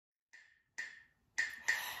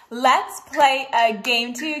Let's play a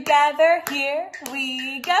game together. Here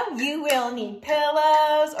we go. You will need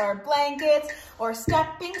pillows or blankets or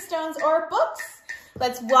stepping stones or books.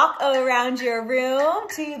 Let's walk around your room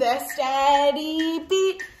to the steady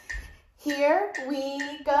beat. Here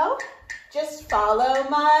we go. Just follow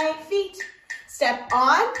my feet. Step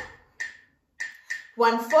on.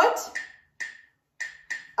 One foot.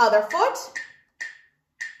 Other foot.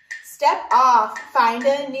 Step off. Find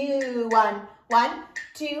a new one. 1,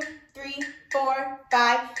 2, 3, 4,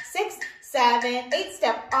 5, 6, 7, 8.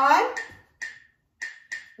 Step on.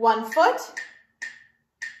 One foot.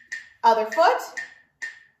 Other foot.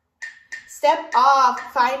 Step off.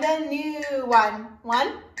 Find a new one.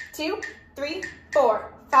 1, 2, 3,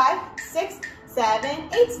 4, 5, 6, 7,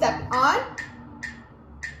 8. Step on.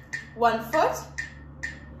 One foot.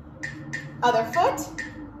 Other foot.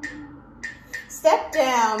 Step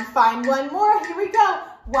down. Find one more. Here we go.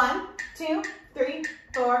 1, 2, 3,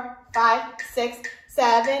 4, 5, 6,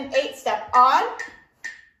 7, 8. Step on.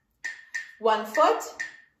 One foot.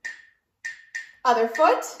 Other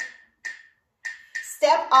foot.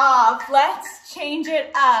 Step off. Let's change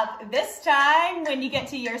it up. This time, when you get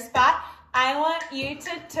to your spot, I want you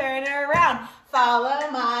to turn around. Follow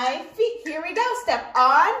my feet. Here we go. Step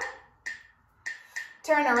on.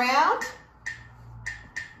 Turn around.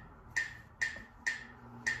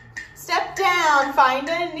 Step down. Find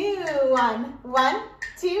a new one. 1,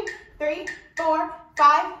 2, 3, 4,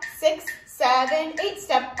 5, 6, 7, 8.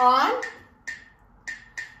 Step on.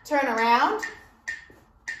 Turn around.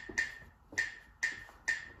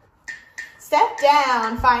 Step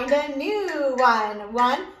down. Find a new one.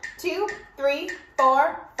 1, 2, 3,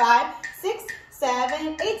 4, 5, 6,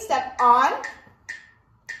 7, 8. Step on.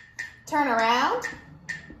 Turn around.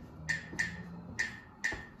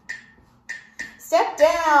 Step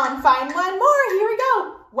down. Find one more. Here we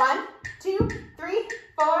go. 1, 2, 3,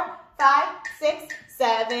 4, 5, 6,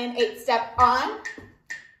 7, 8. Step on.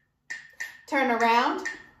 Turn around.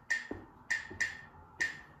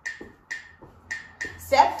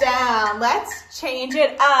 Step down. Let's change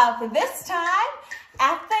it up. This time,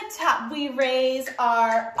 at the top, we raise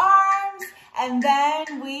our arms and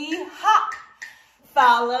then we hop.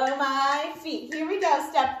 Follow my feet. Here we go.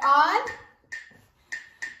 Step on.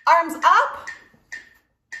 Arms up.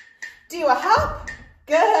 Do a hop.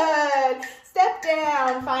 Good. Step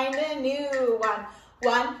down. Find a new one.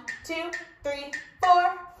 1, 2, 3,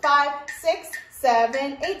 4, 5, 6,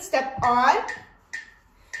 7, 8. Step on.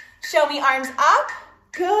 Show me arms up.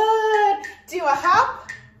 Good. Do a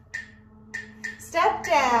hop. Step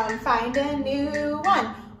down. Find a new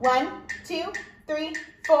one. 1, 2, 3,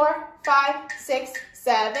 4, 5, 6,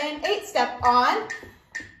 7, 8. Step on.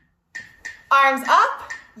 Arms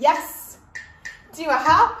up. Yes. Do a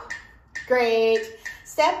hop. Great.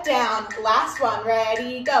 Step down. Last one.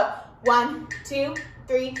 Ready, go. 1, 2,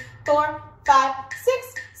 3, 4, 5,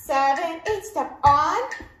 6, 7, 8. Step on.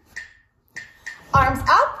 Arms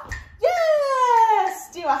up. Yes.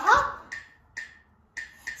 Do a hop.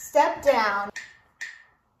 Step down.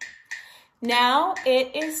 Now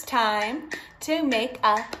it is time to make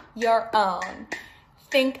up your own.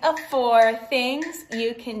 Think of 4 things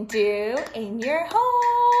you can do in your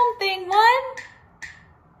home. Thing 1.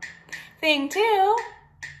 Thing 2.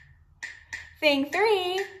 Thing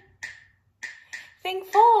 3. Thing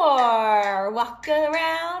 4. Walk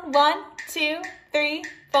around. 1, 2, 3,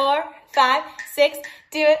 4, 5, 6.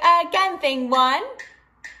 Do it again. Thing 1.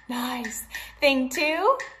 Nice. Thing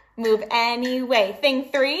 2. Move anyway. Thing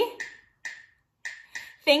 3.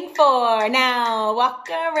 Thing 4. Now walk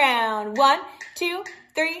around. 1, 2,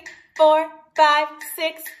 3, 4, 5,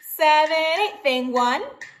 6, 7, 8. Thing 1.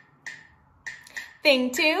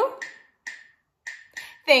 Thing 2.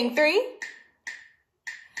 Thing 3.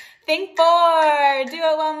 Thing 4. Do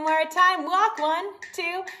it one more time. Walk. 1,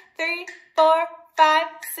 2, 3, 4, 5,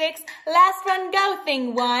 6. Last one, go.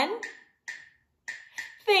 Thing 1.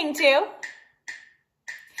 Thing 2.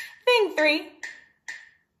 Thing 3.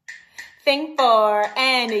 Thing 4.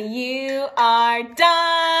 And you are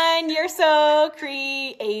done. You're so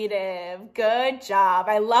creative. Good job.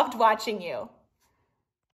 I loved watching you.